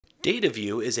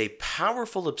Dataview is a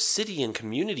powerful Obsidian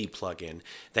community plugin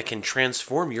that can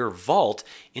transform your vault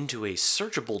into a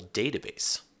searchable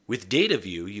database. With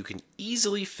Dataview, you can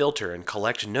easily filter and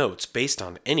collect notes based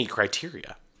on any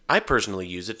criteria. I personally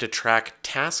use it to track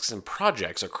tasks and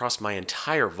projects across my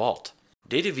entire vault.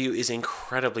 Dataview is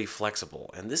incredibly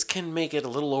flexible, and this can make it a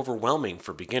little overwhelming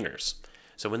for beginners.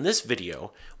 So in this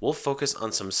video, we'll focus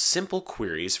on some simple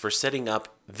queries for setting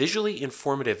up visually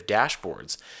informative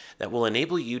dashboards that will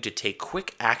enable you to take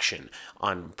quick action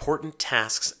on important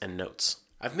tasks and notes.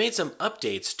 I've made some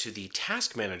updates to the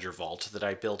Task Manager Vault that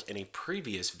I built in a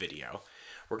previous video.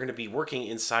 We're going to be working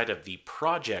inside of the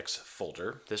Projects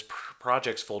folder. This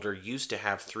Projects folder used to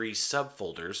have 3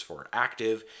 subfolders for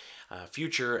active,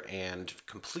 future, and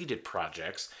completed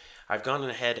projects. I've gone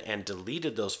ahead and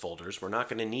deleted those folders. We're not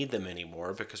going to need them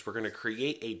anymore because we're going to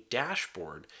create a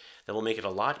dashboard that will make it a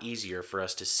lot easier for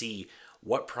us to see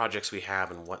what projects we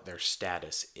have and what their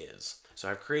status is. So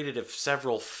I've created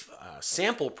several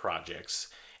sample projects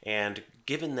and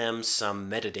given them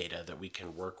some metadata that we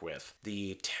can work with.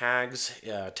 The tags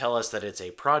tell us that it's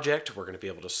a project. We're going to be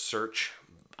able to search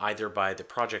either by the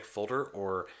project folder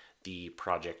or the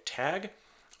project tag.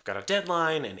 I've got a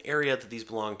deadline, an area that these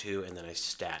belong to, and then a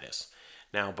status.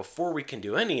 Now, before we can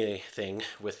do anything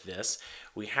with this,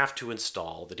 we have to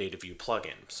install the Dataview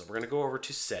plugin. So we're going to go over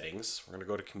to Settings, we're going to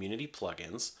go to Community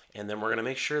Plugins, and then we're going to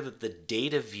make sure that the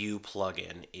Dataview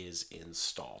plugin is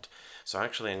installed. So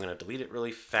actually, I'm going to delete it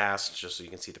really fast just so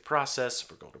you can see the process.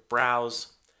 We'll go to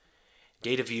Browse.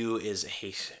 Dataview is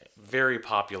a very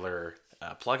popular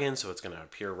plugin, so it's going to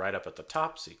appear right up at the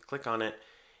top. So you can click on it,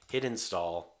 hit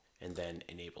Install, and then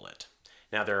enable it.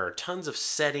 Now there are tons of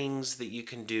settings that you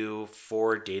can do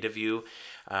for Dataview.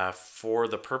 For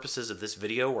the purposes of this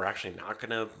video, we're actually not going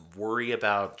to worry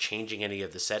about changing any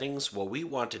of the settings. What we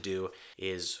want to do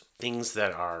is things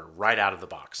that are right out of the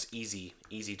box, easy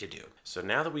to do. So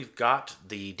now that we've got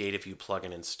the Dataview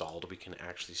plugin installed, we can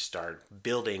actually start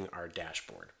building our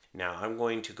dashboard. Now I'm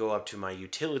going to go up to my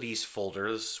utilities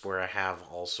folders where I have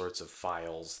all sorts of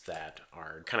files that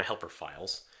are kind of helper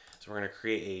files. So we're going to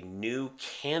create a new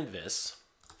canvas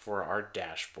for our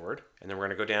dashboard. And then we're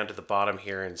going to go down to the bottom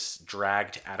here and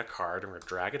drag to add a card. And we're going to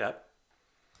drag it up.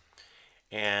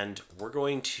 And we're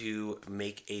going to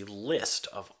make a list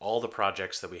of all the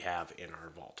projects that we have in our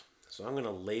vault. So I'm going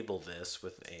to label this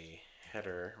with a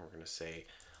header. We're going to say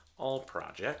all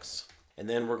projects. And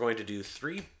then we're going to do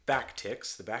 3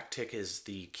 backticks. The backtick is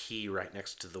the key right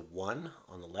next to the 1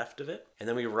 on the left of it. And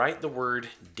then we write the word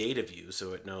Dataview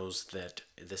so it knows that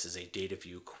this is a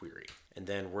Dataview query. And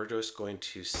then we're just going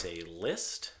to say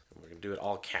list. We're going to do it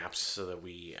all caps so that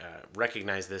we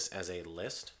recognize this as a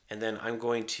list. And then I'm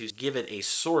going to give it a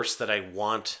source that I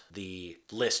want the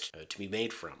list to be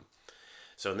made from.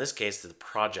 So in this case, the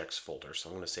projects folder. So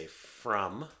I'm going to say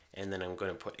from, and then I'm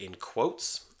going to put in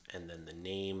quotes, and then the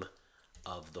name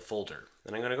of the folder.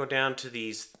 Then I'm going to go down to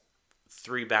these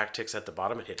 3 backticks at the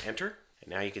bottom and hit enter.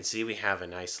 And now you can see we have a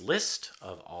nice list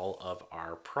of all of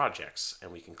our projects.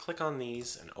 And we can click on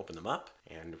these and open them up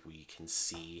and we can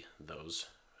see those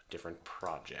different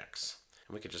projects.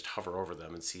 And we can just hover over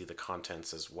them and see the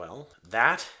contents as well.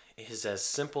 That is as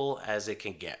simple as it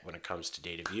can get when it comes to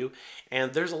Dataview.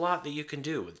 And there's a lot that you can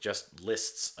do with just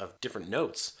lists of different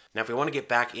notes. Now, if we want to get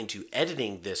back into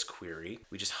editing this query,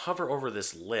 we just hover over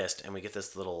this list and we get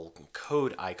this little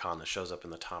code icon that shows up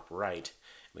in the top right.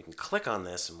 We can click on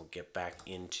this and we'll get back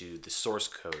into the source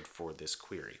code for this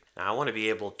query. Now I want to be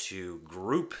able to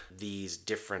group these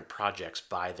different projects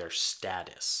by their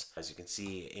status. As you can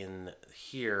see in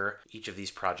here, each of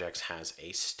these projects has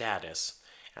a status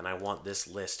and I want this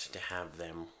list to have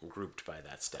them grouped by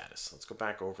that status. Let's go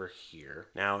back over here.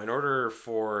 Now in order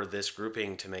for this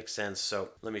grouping to make sense,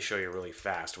 so let me show you really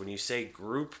fast. When you say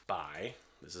group by,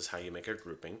 this is how you make a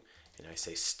grouping, and I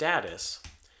say status,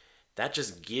 that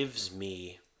just gives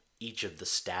me each of the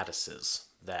statuses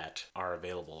that are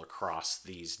available across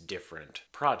these different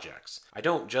projects. I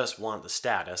don't just want the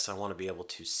status, I want to be able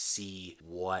to see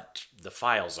what the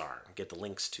files are and get the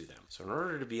links to them. So in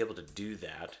order to be able to do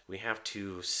that, we have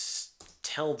to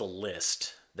tell the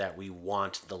list that we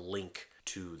want the link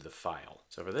to the file.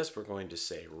 So for this, we're going to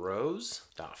say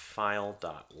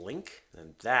rows.file.link,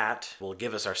 and that will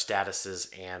give us our statuses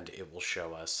and it will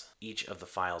show us each of the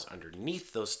files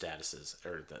underneath those statuses,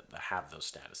 or that have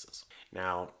those statuses.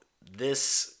 Now,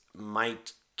 this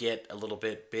might get a little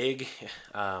bit big.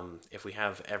 If we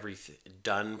have every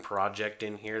done project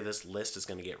in here, this list is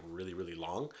going to get really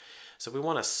long. So we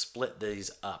want to split these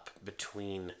up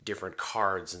between different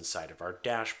cards inside of our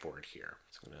dashboard here.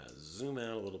 So I'm going to zoom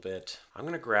out a little bit. I'm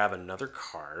going to grab another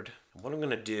card. And what I'm going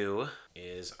to do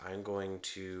is I'm going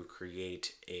to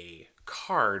create a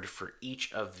card for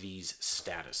each of these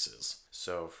statuses.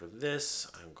 So for this,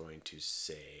 I'm going to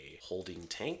say holding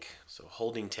tank. So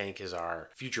holding tank is our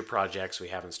future projects. We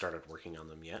haven't started working on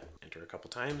them yet. Enter a couple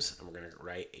times, and we're going to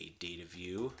write a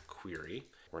Dataview query.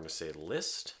 We're going to say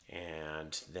list,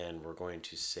 and then we're going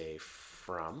to say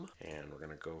from, and we're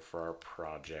going to go for our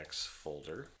projects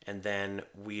folder. And then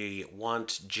we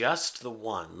want just the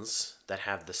ones that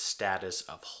have the status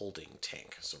of holding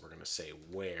tank. So we're going to say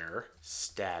where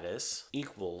status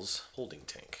equals holding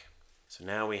tank. So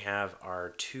now we have our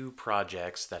 2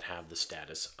 projects that have the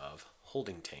status of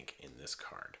holding tank in this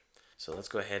card. So let's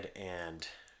go ahead and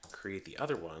create the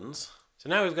other ones. So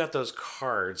now we've got those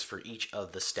cards for each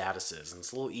of the statuses, and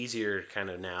it's a little easier kind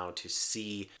of now to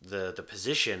see the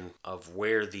position of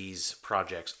where these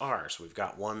projects are. So we've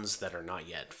got ones that are not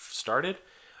yet started,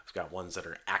 we've got ones that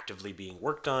are actively being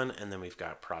worked on, and then we've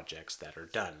got projects that are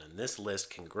done. And this list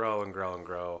can grow and grow and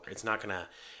grow. It's not going to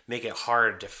make it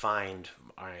hard to find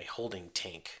my holding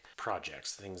tank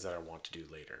projects, things that I want to do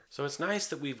later. So it's nice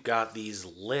that we've got these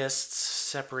lists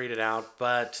separated out,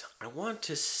 but I want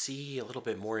to see a little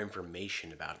bit more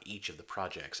information about each of the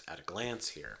projects at a glance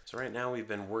here. So right now we've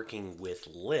been working with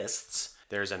lists.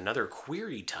 There's another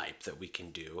query type that we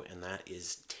can do, and that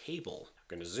is table.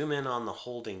 We're going to zoom in on the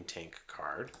holding tank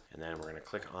card, and then we're going to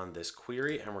click on this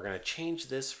query, and we're going to change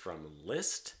this from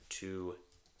list to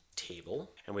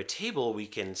table. And with table, we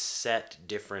can set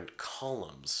different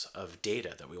columns of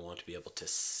data that we want to be able to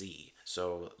see.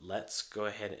 So let's go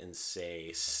ahead and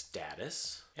say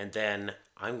status, and then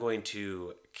I'm going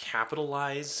to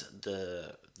capitalize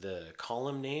the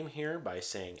column name here by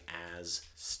saying as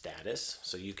status.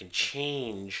 So you can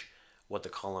change what the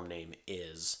column name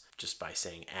is just by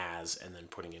saying as and then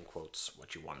putting in quotes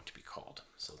what you want it to be called.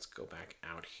 So let's go back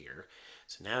out here.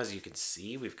 So now as you can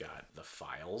see, we've got the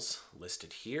files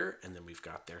listed here, and then we've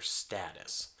got their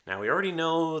status. Now we already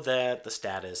know that the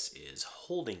status is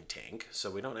holding tank, so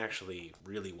we don't actually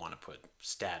really want to put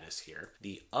status here.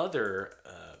 The other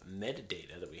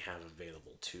metadata that we have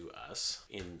available to us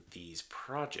in these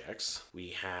projects, we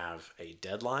have a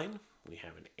deadline, we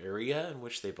have an area in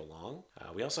which they belong.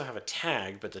 We also have a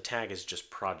tag, but the tag is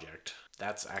just project.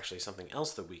 That's actually something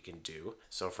else that we can do.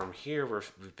 So from here,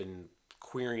 we've been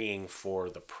querying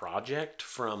for the project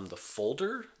from the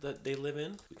folder that they live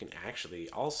in. We can actually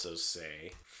also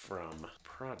say from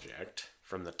project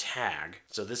from the tag.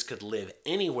 So this could live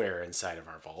anywhere inside of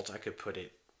our vault. I could put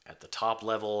it at the top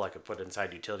level, I could put it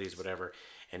inside utilities, whatever,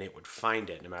 and it would find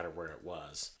it no matter where it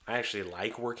was. I actually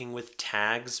like working with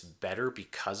tags better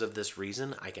because of this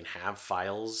reason. I can have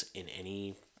files in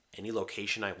any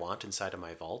location I want inside of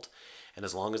my vault, and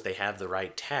as long as they have the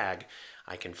right tag,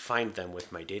 I can find them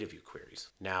with my Dataview queries.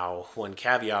 Now, one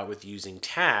caveat with using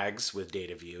tags with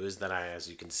Dataview is that as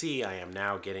you can see, I am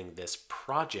now getting this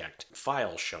project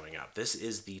file showing up. This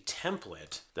is the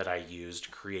template that I used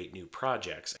to create new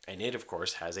projects, and it of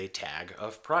course has a tag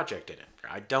of project in it.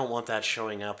 I don't want that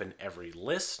showing up in every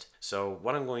list, so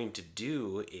what I'm going to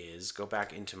do is go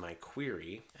back into my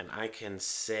query, and I can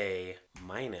say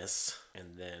minus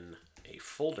and then a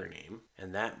folder name,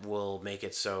 and that will make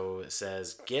it so it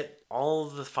says get all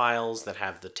the files that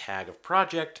have the tag of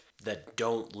project that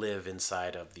don't live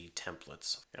inside of the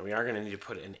templates. And we are going to need to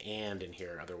put an and in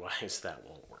here, otherwise that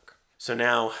won't work. So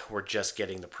now we're just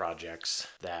getting the projects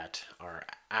that are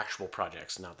actual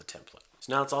projects, not the template.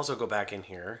 So now let's also go back in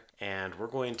here, and we're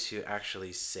going to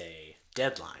actually say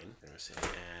deadline. We're going to say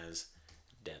as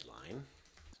deadline.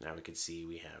 Now we can see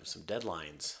we have some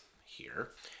deadlines here.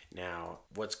 Now,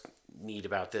 what's neat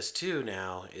about this too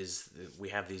now is that we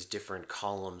have these different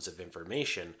columns of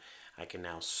information. I can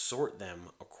now sort them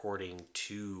according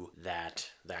to that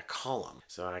column.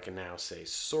 So I can now say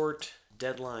sort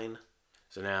deadline.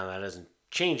 So now that doesn't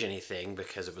change anything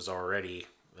because it was already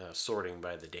sorting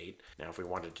by the date. Now if we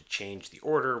wanted to change the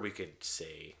order, we could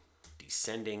say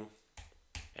descending,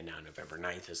 and now November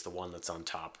 9th is the one that's on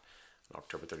top,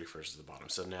 October 31st is the bottom.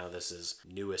 So now this is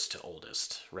newest to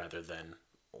oldest rather than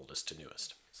oldest to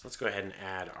newest. So let's go ahead and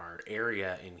add our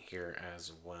area in here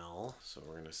as well. So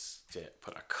we're going to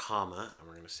put a comma, and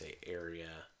we're going to say area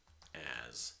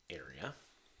as area.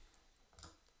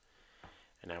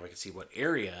 And now we can see what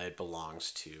area it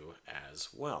belongs to as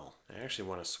well. I actually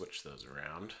want to switch those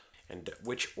around. And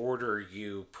which order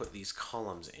you put these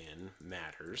columns in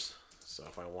matters. So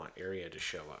if I want area to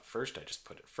show up first, I just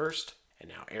put it first. And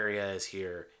now area is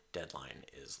here, deadline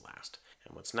is last.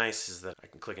 And what's nice is that I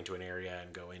can click into an area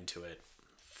and go into it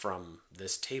from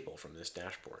this table, from this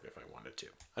dashboard if I wanted to.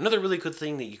 Another really good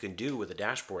thing that you can do with a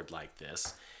dashboard like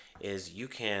this is you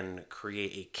can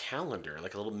create a calendar,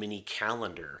 like a little mini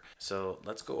calendar. So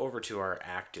let's go over to our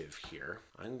active here.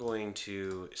 I'm going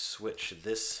to switch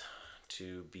this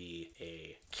to be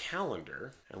a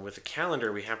calendar. And with a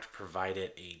calendar, we have to provide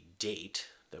it a date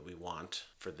that we want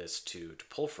for this to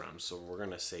pull from. So we're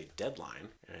going to say deadline,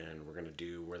 and we're going to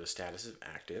do where the status is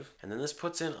active. And then this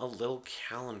puts in a little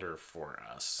calendar for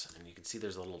us. And you can see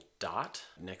there's a little dot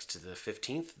next to the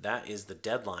 15th. That is the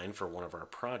deadline for one of our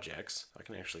projects. I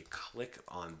can actually click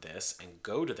on this and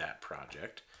go to that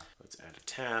project. Let's add a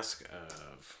task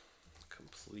of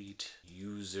complete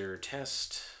user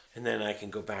test. And then I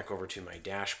can go back over to my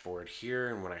dashboard here,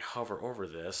 and when I hover over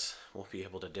this, we'll be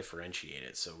able to differentiate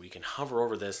it. So we can hover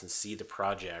over this and see the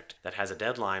project that has a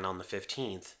deadline on the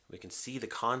 15th. We can see the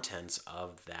contents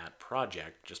of that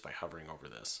project just by hovering over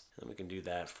this. And we can do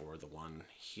that for the one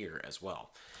here as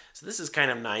well. So this is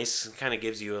kind of nice. It kind of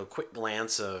gives you a quick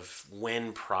glance of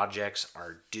when projects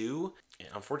are due.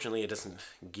 Unfortunately, it doesn't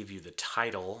give you the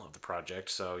title of the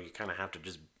project, so you kind of have to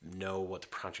just know what the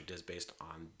project is based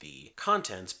on the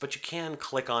contents, but you can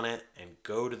click on it and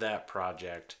go to that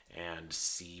project and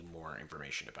see more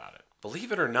information about it.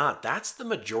 Believe it or not, that's the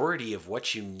majority of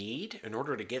what you need in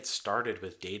order to get started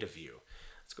with Dataview.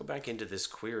 Let's go back into this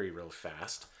query real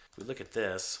fast. If we look at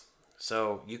this,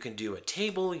 so you can do a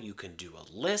table, you can do a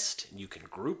list, and you can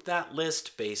group that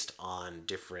list based on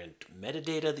different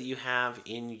metadata that you have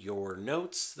in your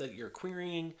notes that you're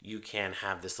querying. You can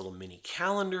have this little mini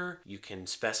calendar. You can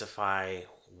specify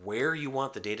where you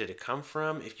want the data to come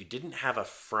from. If you didn't have a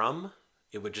from,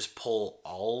 it would just pull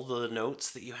all the notes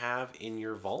that you have in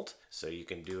your vault. So you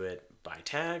can do it by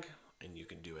tag, and you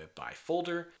can do it by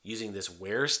folder. Using this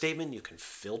where statement, you can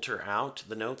filter out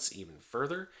the notes even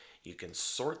further. You can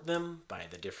sort them by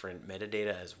the different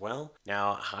metadata as well.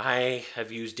 Now, I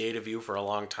have used Dataview for a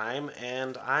long time,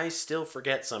 and I still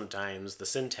forget sometimes the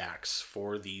syntax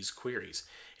for these queries.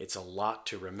 It's a lot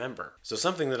to remember. So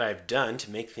something that I've done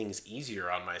to make things easier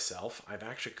on myself, I've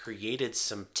actually created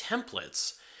some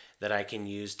templates that I can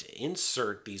use to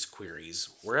insert these queries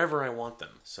wherever I want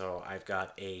them. So I've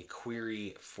got a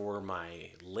query for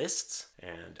my lists,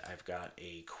 and I've got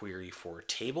a query for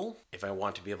table. If I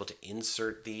want to be able to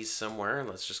insert these somewhere,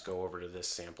 let's just go over to this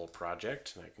sample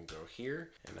project, and I can go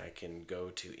here, and I can go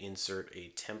to insert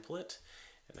a template,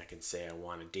 and I can say I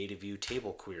want a Dataview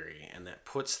table query, and that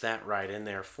puts that right in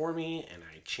there for me. And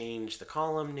I change the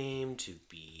column name to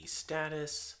be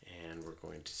status, and we're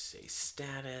going to say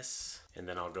status, and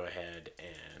then I'll go ahead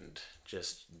and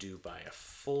just do by a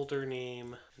folder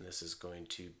name, and this is going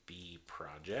to be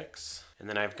projects, and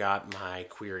then I've got my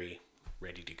query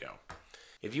ready to go.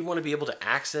 If you want to be able to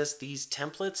access these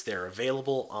templates, they're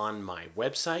available on my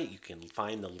website. You can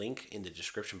find the link in the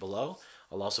description below.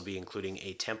 I'll also be including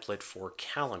a template for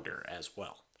calendar as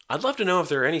well. I'd love to know if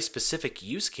there are any specific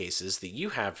use cases that you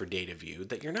have for Dataview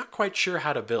that you're not quite sure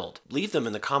how to build. Leave them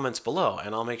in the comments below,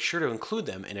 and I'll make sure to include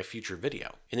them in a future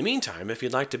video. In the meantime, if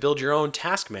you'd like to build your own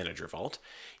Task Manager vault,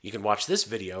 you can watch this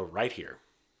video right here.